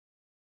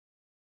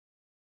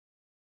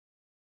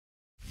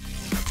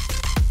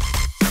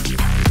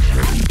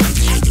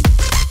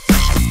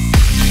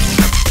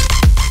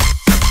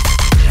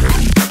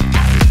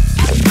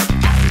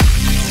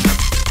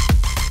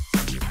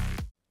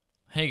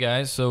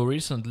guys, so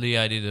recently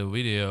I did a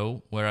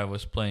video where I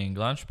was playing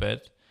Launchpad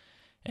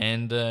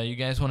and you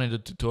guys wanted a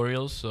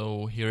tutorial,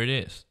 so here it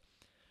is.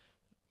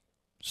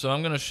 So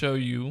I'm gonna show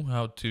you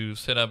how to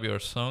set up your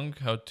song,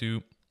 how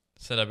to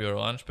set up your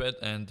Launchpad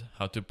and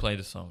how to play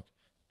the song.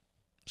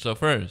 So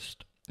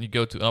first, you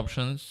go to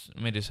Options,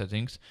 MIDI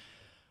Settings.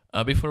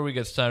 Before we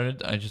get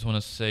started, I just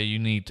want to say you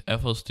need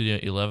FL Studio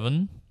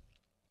 11.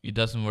 It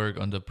doesn't work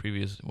on the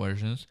previous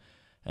versions,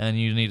 and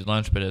you need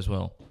Launchpad as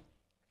well.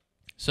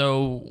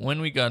 So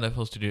when we got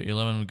FL Studio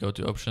 11, we go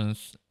to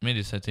Options,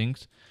 MIDI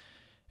Settings,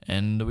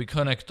 and we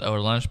connect our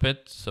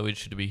Launchpad, so it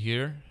should be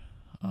here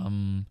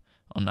on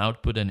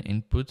Output and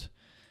Input.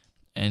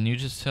 And you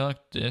just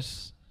select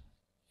this,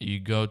 you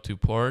go to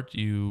Port,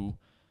 you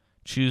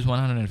choose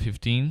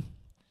 115,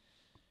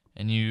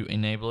 and you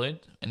enable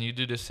it, and you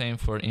do the same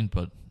for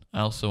Input,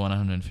 also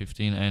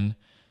 115, and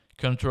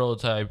Control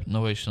Type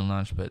Novation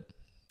Launchpad.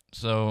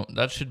 So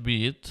that should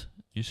be it.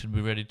 You should be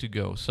ready to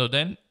go. So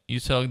then you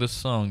select the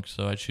song.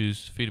 So I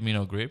choose Feed Me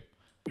No Grip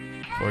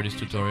for this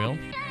tutorial.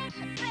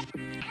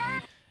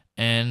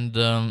 And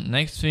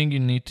next thing you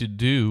need to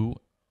do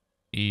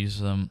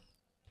is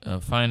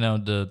find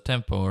out the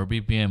tempo or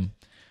BPM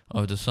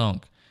of the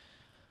song.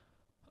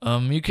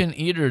 You can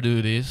either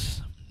do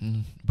this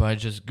by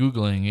just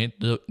Googling it.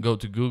 Go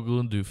to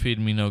Google, do Feed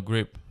Me No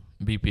Grip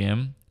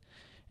BPM,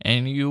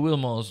 and you will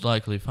most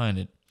likely find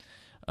it.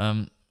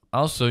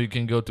 Also, you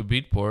can go to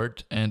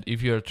Beatport, and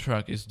if your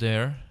track is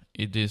there,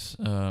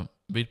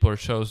 Beatport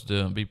shows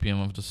the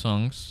BPM of the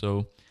songs.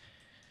 So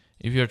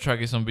if your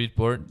track is on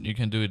Beatport, you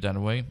can do it that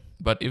way.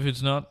 But if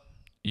it's not,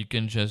 you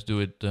can just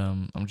do it.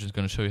 I'm just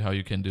going to show you how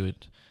you can do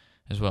it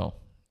as well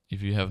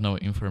if you have no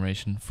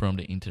information from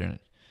the internet.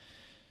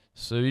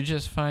 So you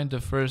just find the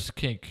first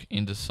kick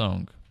in the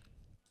song,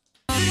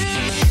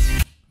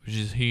 which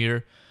is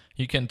here.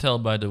 You can tell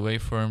by the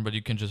waveform, but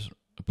you can just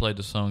play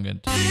the song and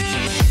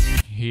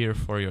hear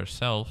for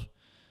yourself.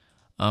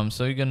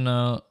 So you're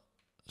gonna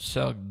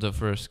select the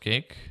first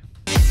kick,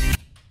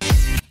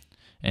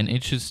 and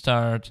it should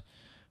start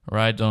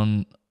right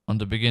on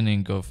the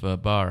beginning of a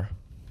bar,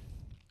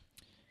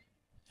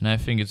 and I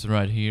think it's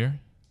right here.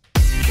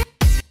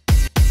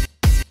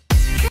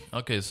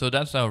 Okay, so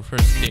that's our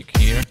first kick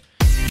here.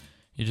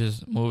 You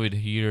just move it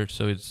here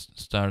so it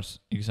starts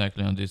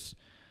exactly on this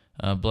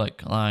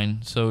black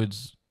line, so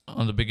it's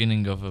on the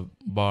beginning of a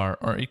bar,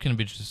 or it can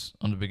be just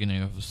on the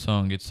beginning of a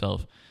song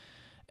itself.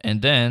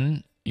 And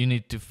then you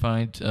need to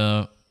find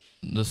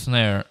the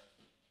snare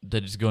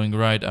that is going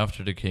right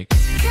after the kick.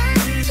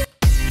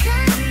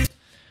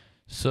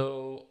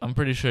 So I'm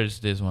pretty sure it's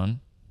this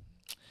one.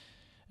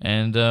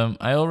 And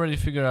I already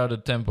figured out the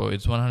tempo,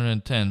 it's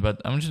 110,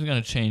 but I'm just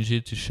gonna change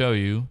it to show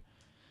you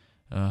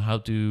how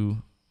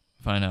to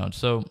find out.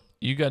 So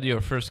you got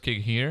your first kick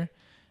here,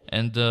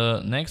 and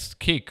the next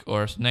kick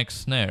or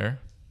next snare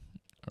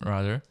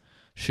rather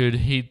should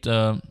hit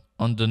on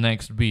the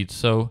next beat.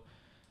 So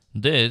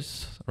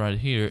this right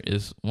here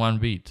is one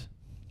beat,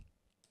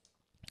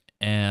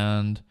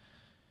 and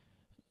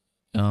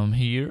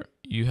here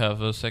you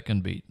have a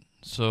second beat.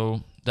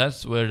 So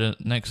that's where the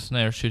next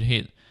snare should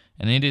hit,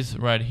 and it is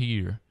right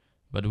here,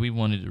 but we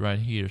want it right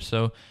here.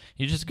 So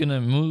you're just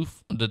gonna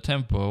move the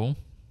tempo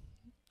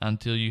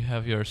until you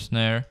have your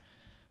snare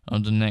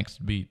on the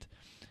next beat.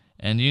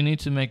 And you need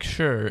to make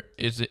sure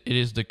it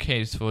is the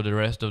case for the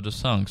rest of the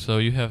song. So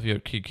you have your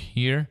kick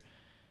here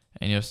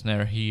and your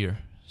snare here.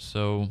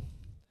 So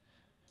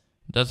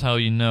that's how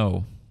you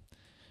know.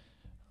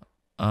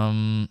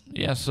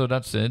 Yeah, so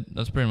that's it.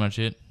 That's pretty much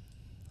it.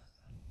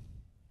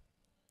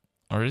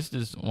 Or is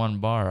this one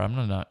bar? I'm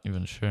not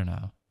even sure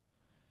now.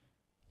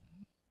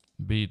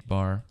 Beat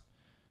bar.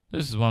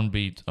 This is one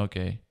beat,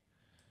 okay.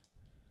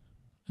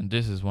 And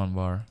this is one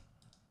bar.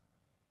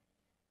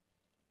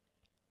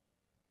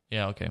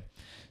 Yeah, okay.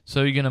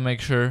 So you're gonna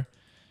make sure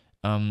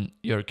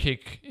your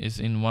kick is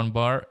in one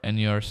bar and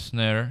your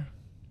snare,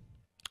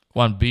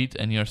 one beat,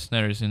 and your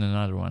snare is in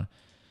another one.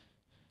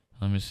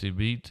 Let me see,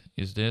 beat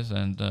is this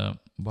and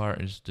bar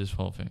is this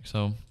whole thing.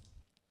 So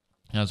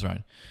that's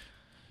right.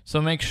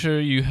 So make sure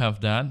you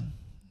have that.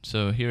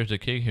 So here's the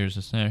kick, here's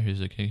the snare, here's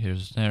the kick,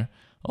 here's the snare,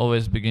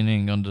 always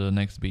beginning on the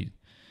next beat.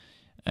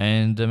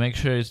 And make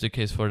sure it's the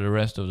case for the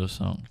rest of the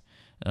song.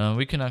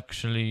 We can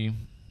actually,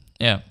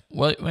 yeah,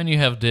 well, when you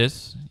have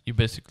this, you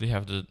basically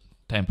have the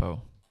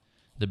tempo,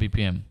 the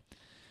BPM.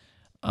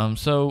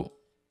 So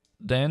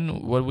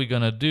then what we're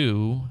gonna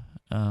do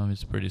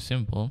is pretty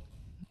simple.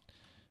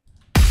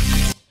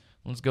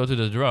 Let's go to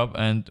the drop,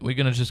 and we're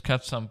gonna just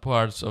cut some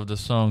parts of the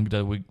song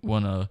that we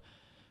wanna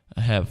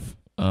have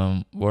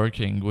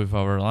working with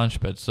our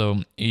Launchpad.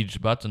 So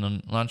each button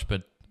on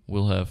Launchpad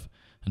will have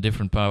a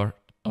different part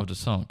of the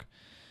song.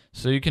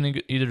 So you can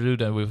either do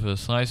that with a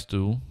slice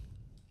tool,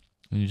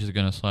 and you're just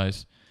gonna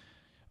slice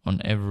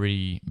on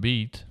every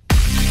beat.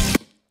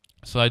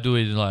 So I do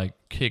it like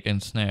kick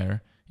and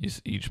snare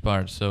is each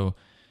part. So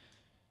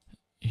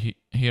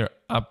here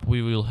up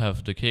we will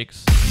have the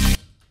kicks,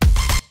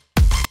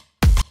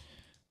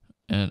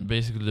 and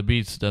basically the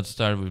beats that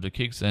start with the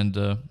kicks, and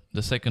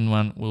the second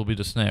one will be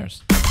the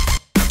snares.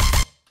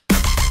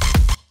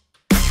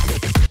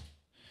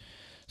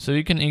 So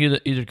you can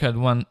either cut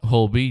one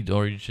whole beat,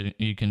 or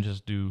you can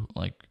just do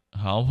like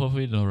half of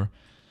it, or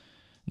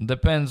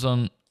depends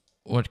on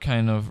what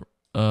kind of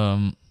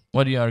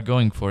what you are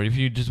going for. If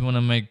you just want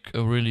to make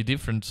a really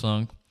different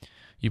song,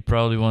 you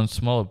probably want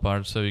smaller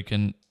parts so you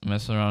can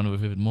mess around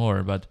with it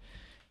more. But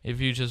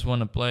if you just want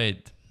to play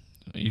it,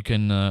 you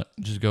can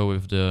just go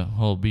with the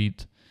whole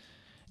beat,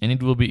 and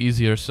it will be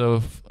easier.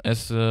 So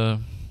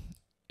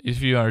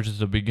if you are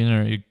just a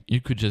beginner,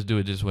 you could just do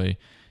it this way.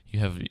 You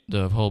have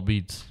the whole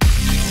beats.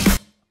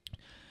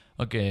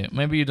 Okay,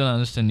 maybe you don't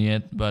understand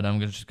yet, but I'm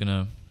just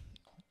gonna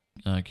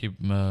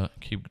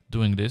keep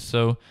doing this.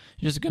 So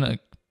you're just gonna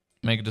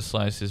make the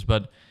slices,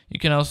 but you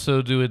can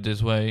also do it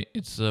this way.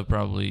 It's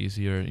probably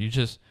easier. You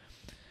just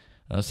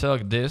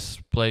select this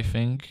play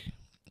thing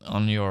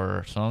on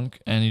your song,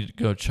 and you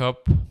go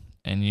chop,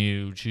 and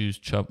you choose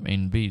chop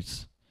in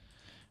beats,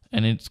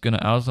 and it's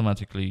gonna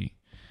automatically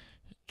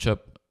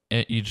chop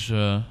each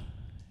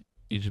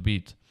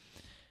beat.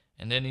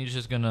 And then you're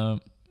just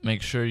gonna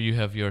make sure you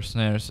have your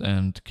snares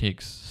and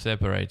kicks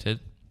separated,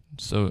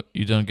 so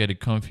you don't get it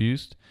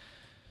confused.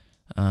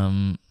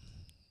 And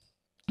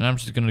I'm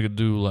just gonna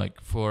do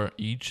like 4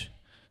 each.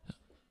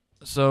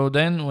 So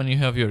then when you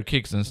have your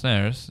kicks and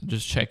snares,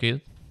 just check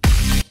it.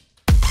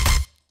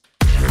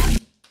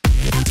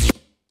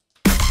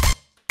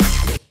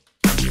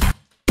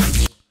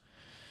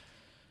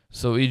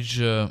 So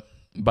each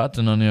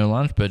button on your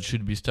Launchpad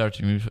should be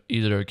starting with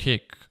either a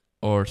kick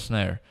or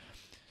snare.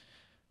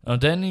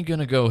 Then you're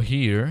gonna go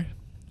here,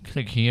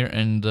 click here,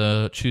 and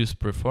choose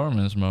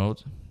performance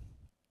mode.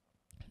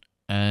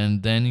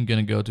 And then you're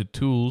gonna go to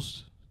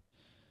tools,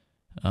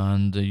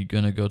 and you're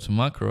gonna go to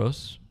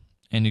macros,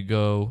 and you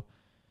go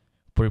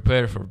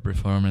prepare for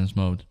performance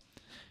mode,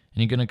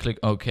 and you're gonna click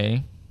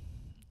OK.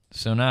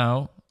 So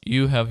now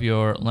you have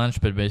your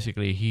Launchpad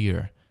basically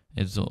here.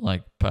 It's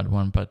like pad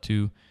 1, pad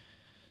 2.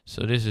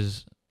 So this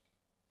is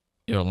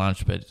your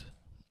Launchpad,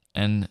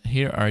 and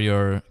here are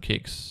your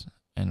kicks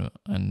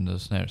and the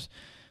snares.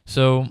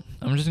 So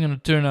I'm just gonna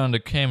turn on the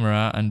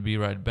camera and be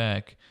right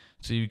back,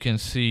 so you can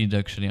see it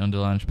actually on the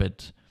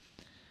Launchpad.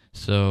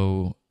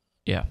 So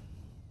yeah,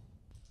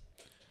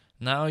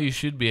 now you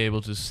should be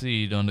able to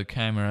see it on the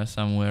camera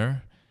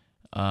somewhere,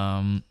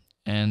 and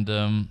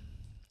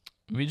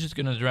we're just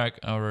gonna drag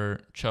our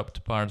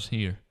chopped parts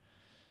here.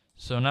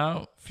 So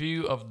now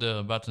few of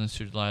the buttons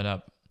should light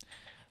up.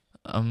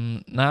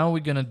 Now we're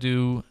gonna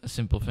do a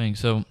simple thing.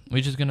 So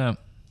we're just gonna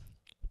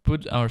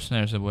put our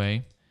snares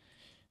away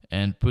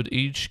and put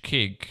each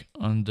kick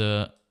on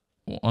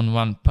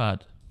one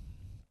pad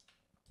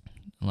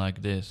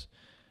like this.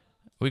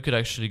 We could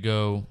actually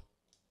go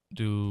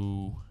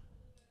do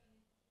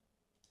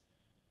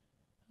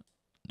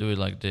it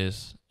like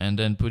this, and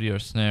then put your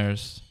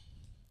snares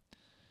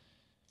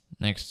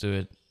next to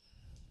it.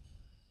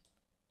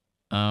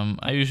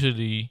 I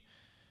usually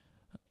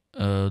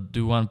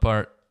do one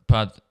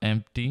pad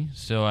empty,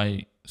 so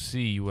I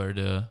see where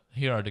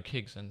here are the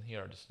kicks and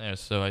here are the snares,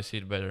 so I see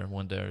it better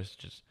when there's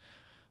just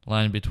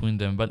line between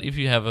them. But if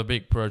you have a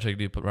big project,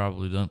 you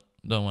probably don't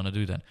want to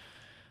do that.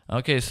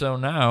 Okay, so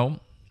now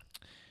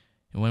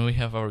when we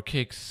have our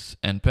kicks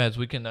and pads,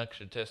 we can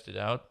actually test it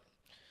out.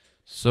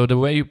 So the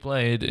way you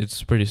play it,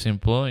 it's pretty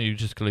simple. You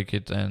just click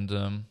it,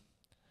 and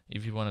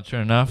if you want to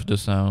turn off the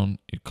sound,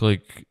 you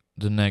click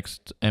the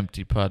next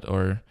empty pad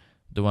or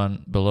the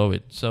one below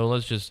it. So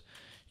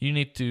you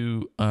need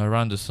to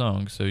run the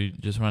song. So you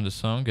just run the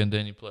song and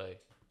then you play.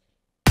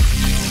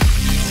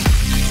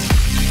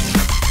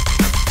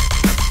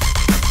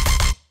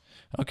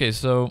 Okay,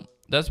 so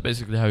that's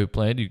basically how you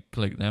play it. You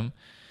click them.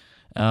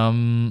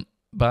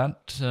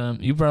 But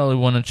you probably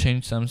want to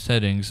change some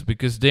settings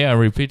because they are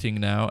repeating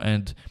now,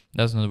 and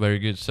that's not very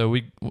good. So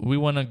we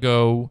want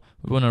to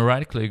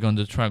right click on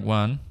the track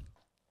 1,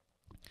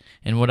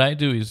 and what I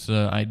do is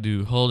I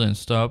do hold and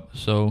stop.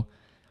 So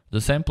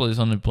the sample is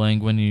only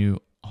playing when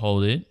you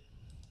hold it,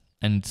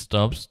 and it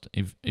stops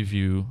if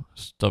you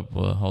stop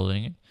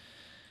holding it.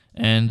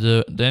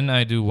 And then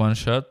I do one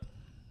shot,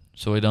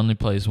 so it only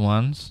plays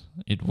once,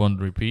 it won't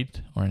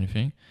repeat or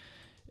anything.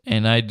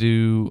 And I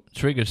do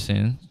trigger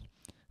synth,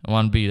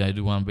 one beat. I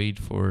do one beat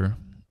for,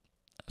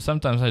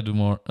 sometimes I do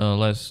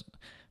less,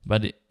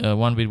 but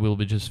one beat will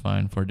be just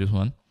fine for this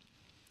one.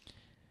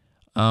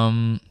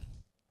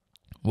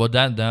 What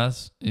that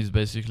does is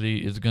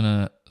basically it's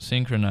gonna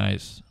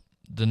synchronize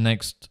the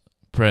next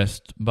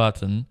pressed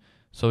button,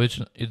 so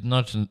it's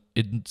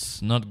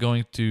not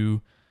going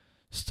to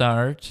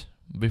start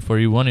before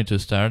you want it to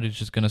start. It's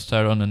just gonna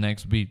start on the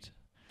next beat.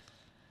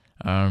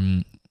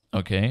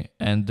 Okay,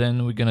 and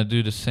then we're gonna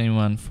do the same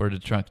one for the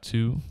track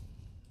 2.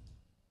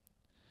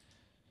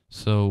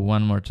 So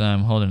one more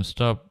time, hold and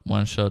stop,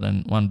 one shot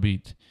and one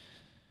beat.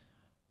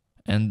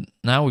 And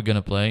now we're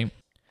gonna play.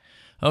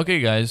 Okay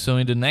guys, so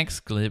in the next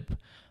clip,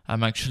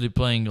 I'm actually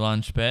playing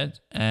Launchpad,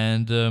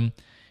 and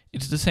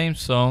it's the same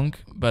song,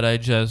 but I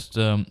just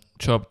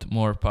chopped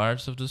more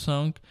parts of the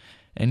song.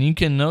 And you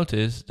can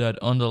notice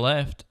that on the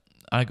left,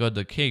 I got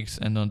the kicks,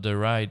 and on the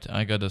right,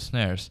 I got the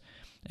snares.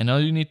 And all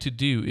you need to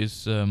do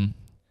is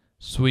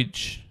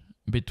switch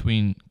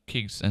between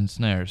kicks and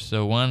snares.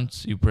 So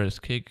once you press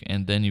kick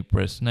and then you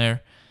press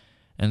snare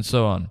and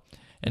so on.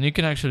 And you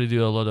can actually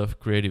do a lot of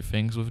creative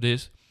things with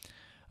this.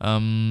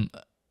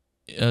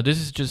 This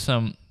is just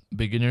some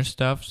beginner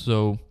stuff.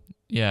 So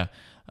yeah,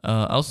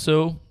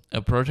 also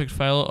a project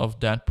file of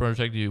that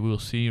project you will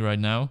see right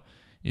now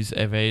is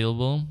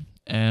available.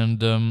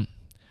 And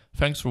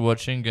thanks for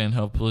watching, and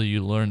hopefully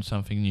you learned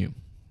something new.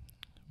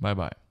 Bye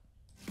bye.